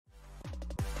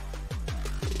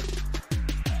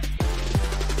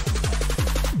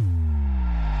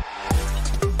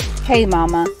Hey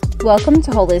Mama, welcome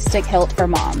to Holistic Health for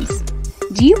Moms.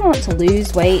 Do you want to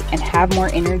lose weight and have more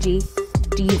energy?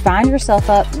 Do you find yourself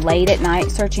up late at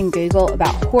night searching Google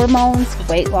about hormones,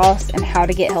 weight loss, and how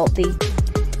to get healthy?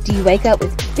 Do you wake up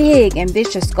with big,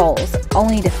 ambitious goals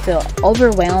only to feel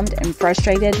overwhelmed and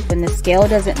frustrated when the scale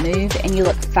doesn't move and you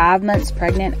look 5 months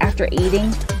pregnant after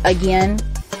eating again?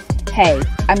 Hey,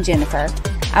 I'm Jennifer.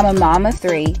 I'm a mom of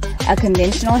 3, a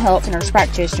conventional health nurse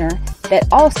practitioner that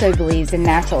also believes in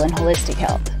natural and holistic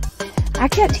health. I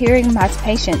kept hearing my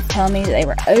patients tell me that they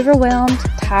were overwhelmed,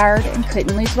 tired, and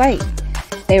couldn't lose weight.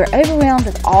 They were overwhelmed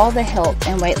with all the health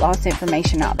and weight loss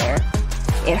information out there.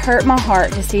 It hurt my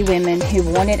heart to see women who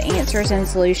wanted answers and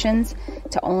solutions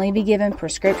to only be given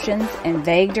prescriptions and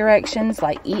vague directions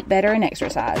like eat better and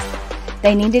exercise.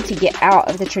 They needed to get out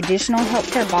of the traditional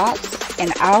healthcare box,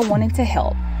 and I wanted to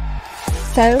help.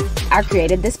 So I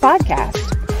created this podcast.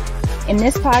 In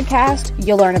this podcast,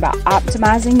 you'll learn about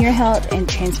optimizing your health and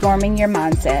transforming your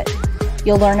mindset.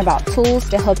 You'll learn about tools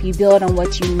to help you build on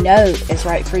what you know is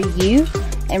right for you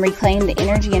and reclaim the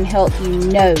energy and health you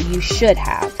know you should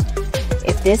have.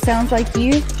 If this sounds like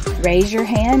you, raise your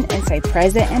hand and say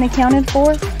present and accounted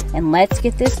for, and let's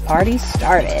get this party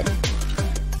started.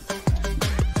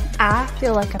 I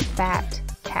feel like a fat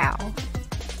cow.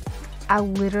 I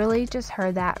literally just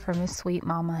heard that from a sweet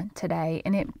mama today,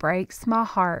 and it breaks my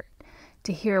heart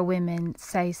to hear women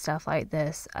say stuff like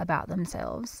this about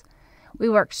themselves. We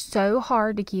work so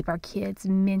hard to keep our kids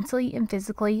mentally and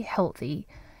physically healthy,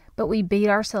 but we beat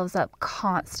ourselves up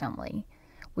constantly.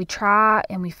 We try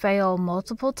and we fail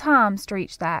multiple times to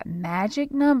reach that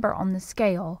magic number on the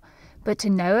scale, but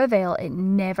to no avail, it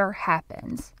never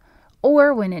happens.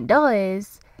 Or when it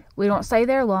does, we don't stay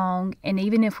there long, and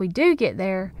even if we do get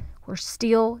there, we're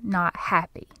still not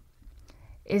happy.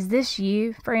 Is this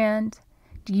you, friend?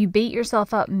 Do you beat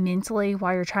yourself up mentally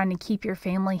while you're trying to keep your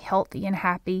family healthy and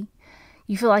happy?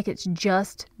 You feel like it's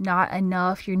just not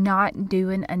enough. You're not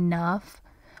doing enough.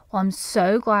 Well, I'm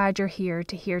so glad you're here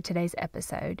to hear today's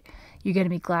episode. You're going to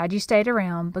be glad you stayed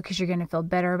around because you're going to feel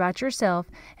better about yourself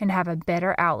and have a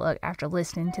better outlook after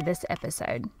listening to this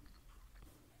episode.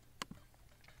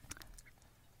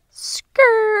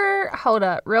 Hold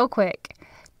up real quick.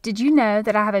 Did you know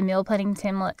that I have a meal planning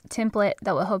template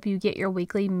that will help you get your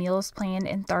weekly meals planned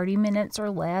in 30 minutes or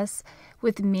less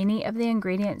with many of the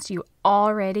ingredients you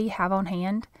already have on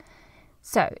hand?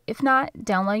 So, if not,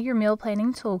 download your meal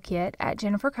planning toolkit at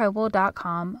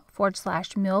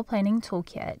jennifercoble.com/meal planning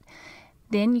toolkit.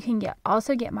 Then you can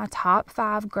also get my top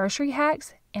 5 grocery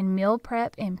hacks and meal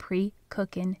prep and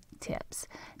pre-cooking tips.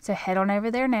 So head on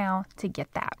over there now to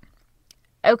get that.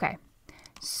 Okay,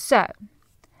 so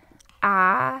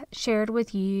I shared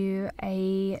with you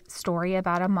a story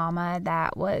about a mama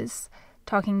that was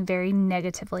talking very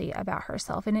negatively about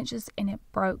herself, and it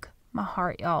broke my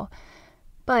heart, y'all.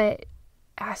 But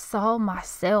I saw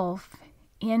myself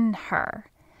in her.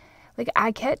 Like,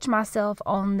 I catch myself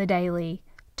on the daily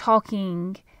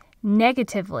talking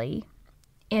negatively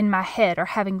in my head or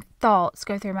having thoughts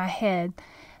go through my head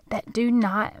that do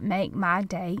not make my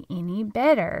day any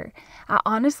better. I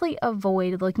honestly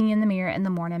avoid looking in the mirror in the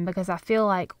morning because I feel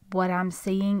like what I'm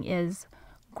seeing is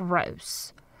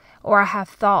gross. Or I have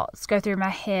thoughts go through my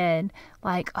head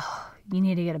like, oh, you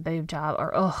need to get a boob job.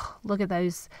 Or, oh, look at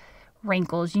those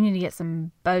wrinkles. You need to get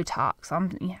some Botox.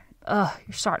 You're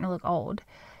starting to look old.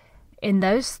 And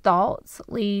those thoughts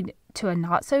lead to a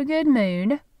not so good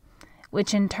mood,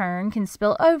 which in turn can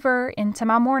spill over into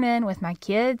my morning with my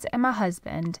kids and my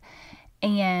husband.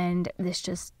 And this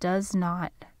just does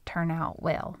not turn out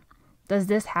well. Does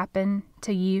this happen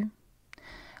to you?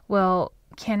 Well,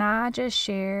 can I just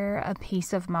share a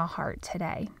piece of my heart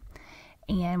today?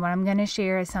 And what I'm going to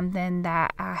share is something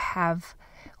that I have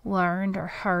learned or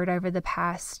heard over the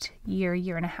past year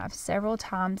and a half several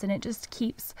times, and it just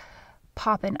keeps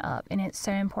popping up, and it's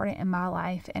so important in my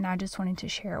life, and I just wanted to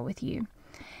share it with you.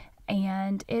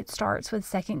 And it starts with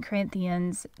 2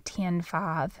 Corinthians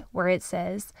 10:5, where it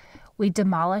says, "We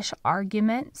demolish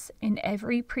arguments and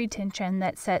every pretension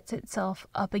that sets itself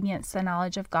up against the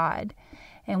knowledge of God,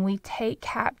 and we take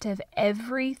captive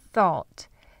every thought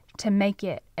to make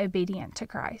it obedient to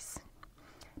Christ."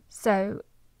 So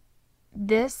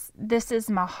this is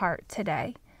my heart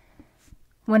today.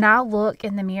 When I look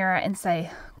in the mirror and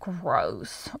say,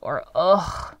 gross, or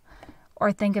ugh,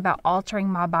 or think about altering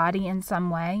my body in some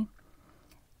way,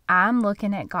 I'm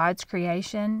looking at God's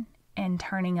creation and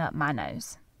turning up my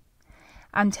nose.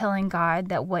 I'm telling God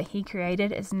that what He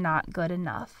created is not good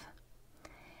enough.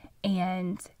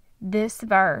 And this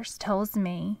verse tells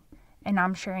me, and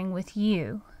I'm sharing with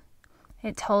you,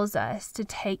 it tells us to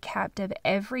take captive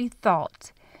every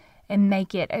thought and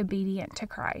make it obedient to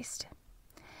Christ.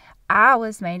 I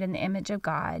was made in the image of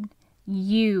God.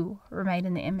 You were made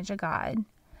in the image of God.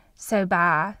 So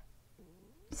by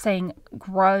saying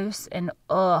gross and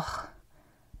ugh,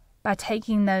 by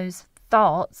taking those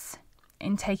thoughts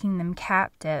and taking them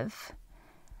captive,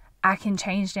 I can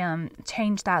change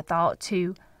that thought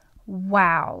to,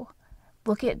 wow,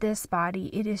 look at this body.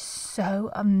 It is so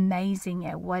amazing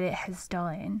at what it has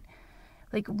done.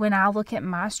 Like when I look at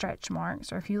my stretch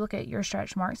marks, or if you look at your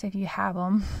stretch marks, if you have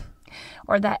them,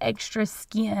 or that extra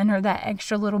skin or that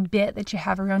extra little bit that you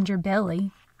have around your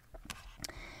belly,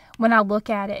 when I look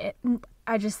at it,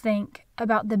 I just think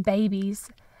about the babies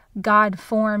God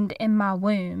formed in my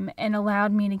womb and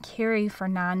allowed me to carry for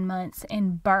 9 months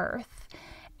in birth.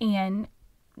 And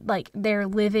like they're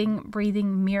living,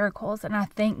 breathing miracles. And I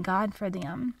thank God for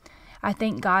them. I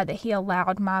thank God that He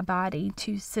allowed my body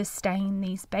to sustain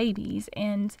these babies.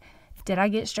 And did I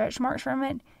get stretch marks from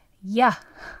it? Yeah,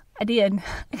 I did.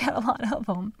 I got a lot of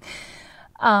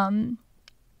them.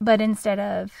 But instead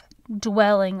of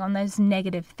dwelling on those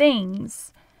negative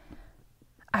things,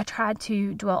 I tried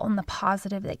to dwell on the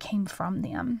positive that came from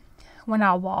them. When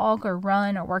I walk or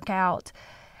run or work out,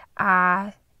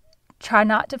 I try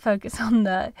not to focus on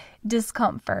the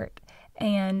discomfort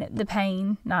and the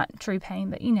pain, not true pain,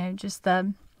 but, just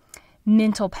the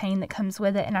mental pain that comes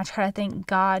with it. And I try to thank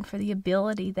God for the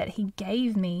ability that He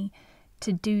gave me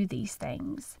to do these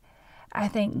things. I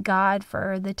thank God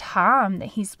for the time that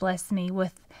He's blessed me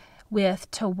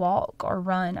with to walk or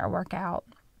run or work out.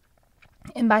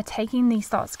 And by taking these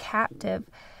thoughts captive,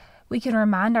 we can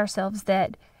remind ourselves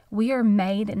that we are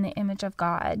made in the image of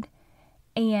God.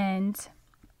 And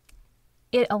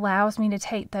it allows me to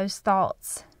take those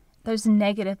thoughts, those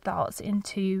negative thoughts,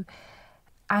 into,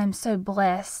 I'm so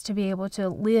blessed to be able to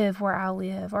live where I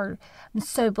live, or I'm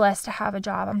so blessed to have a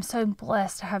job. I'm so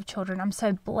blessed to have children. I'm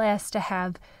so blessed to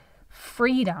have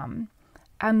freedom.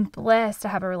 I'm blessed to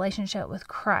have a relationship with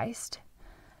Christ.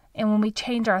 And when we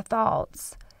change our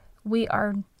thoughts, we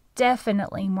are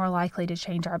definitely more likely to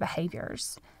change our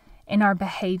behaviors. And our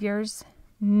behaviors,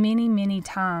 many, many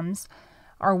times,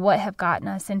 are what have gotten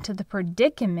us into the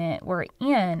predicament we're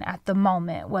in at the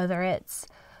moment, whether it's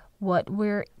what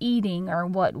we're eating or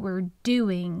what we're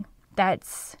doing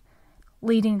that's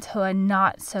leading to a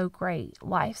not so great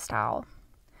lifestyle.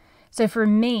 So for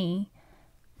me,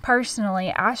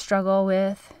 personally, I struggle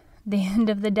with the end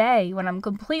of the day when I'm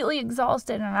completely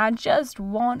exhausted and I just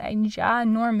want a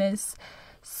ginormous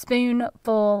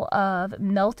spoonful of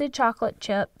melted chocolate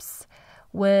chips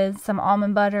with some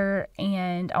almond butter,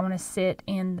 and I want to sit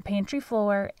in the pantry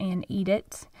floor and eat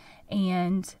it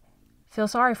and feel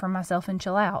sorry for myself and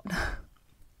chill out.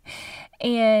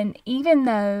 And even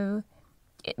though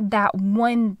that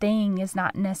one thing is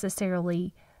not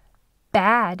necessarily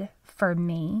bad for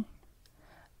me,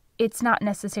 it's not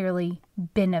necessarily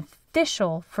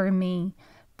beneficial for me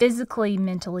physically,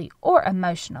 mentally, or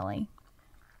emotionally.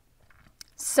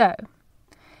 So,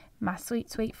 my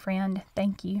sweet, sweet friend,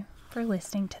 thank you for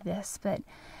listening to this, but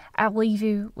I'll leave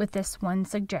you with this one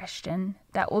suggestion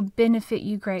that will benefit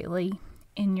you greatly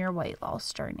in your weight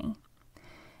loss journey.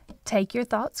 Take your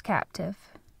thoughts captive.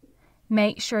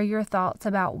 Make sure your thoughts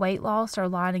about weight loss are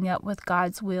lining up with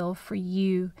God's will for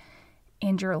you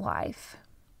and your life.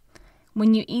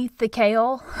 When you eat the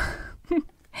kale,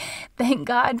 thank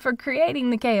God for creating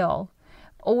the kale.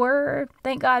 Or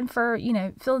thank God for,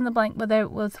 fill in the blank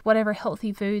with whatever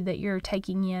healthy food that you're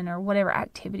taking in or whatever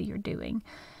activity you're doing.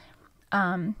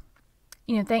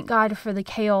 Thank God for the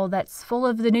kale that's full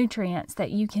of the nutrients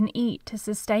that you can eat to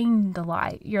sustain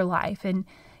your life and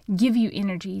give you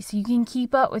energy so you can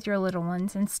keep up with your little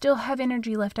ones and still have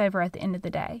energy left over at the end of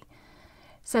the day.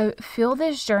 So fill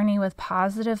this journey with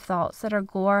positive thoughts that are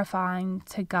glorifying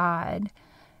to God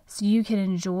so you can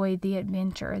enjoy the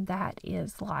adventure that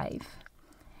is life.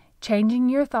 Changing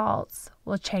your thoughts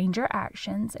will change your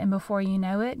actions, and before you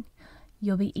know it,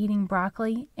 you'll be eating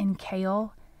broccoli and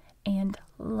kale and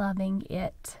loving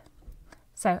it.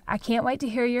 So I can't wait to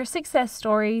hear your success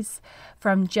stories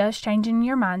from just changing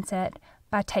your mindset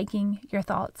by taking your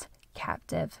thoughts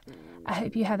captive. I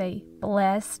hope you have a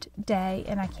blessed day,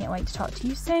 and I can't wait to talk to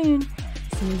you soon.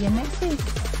 See you again next week.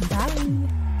 Bye.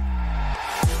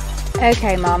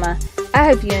 Okay, Mama, I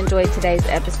hope you enjoyed today's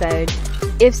episode.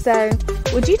 If so,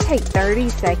 would you take 30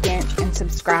 seconds and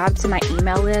subscribe to my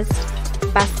email list?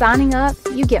 By signing up,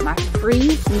 you get my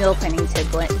free meal planning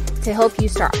template to help you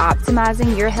start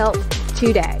optimizing your health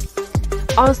today.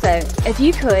 Also, if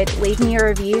you could leave me a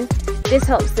review, this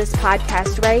helps this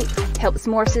podcast rate, helps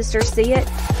more sisters see it,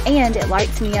 and it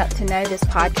lights me up to know this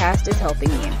podcast is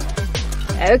helping you.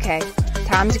 Okay,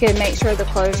 time to go make sure the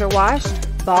clothes are washed,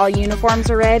 Fall uniforms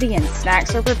are ready and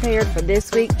snacks are prepared for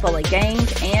this week full of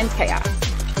games and chaos.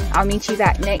 I'll meet you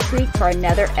back next week for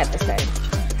another episode.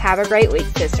 Have a great week,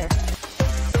 sister.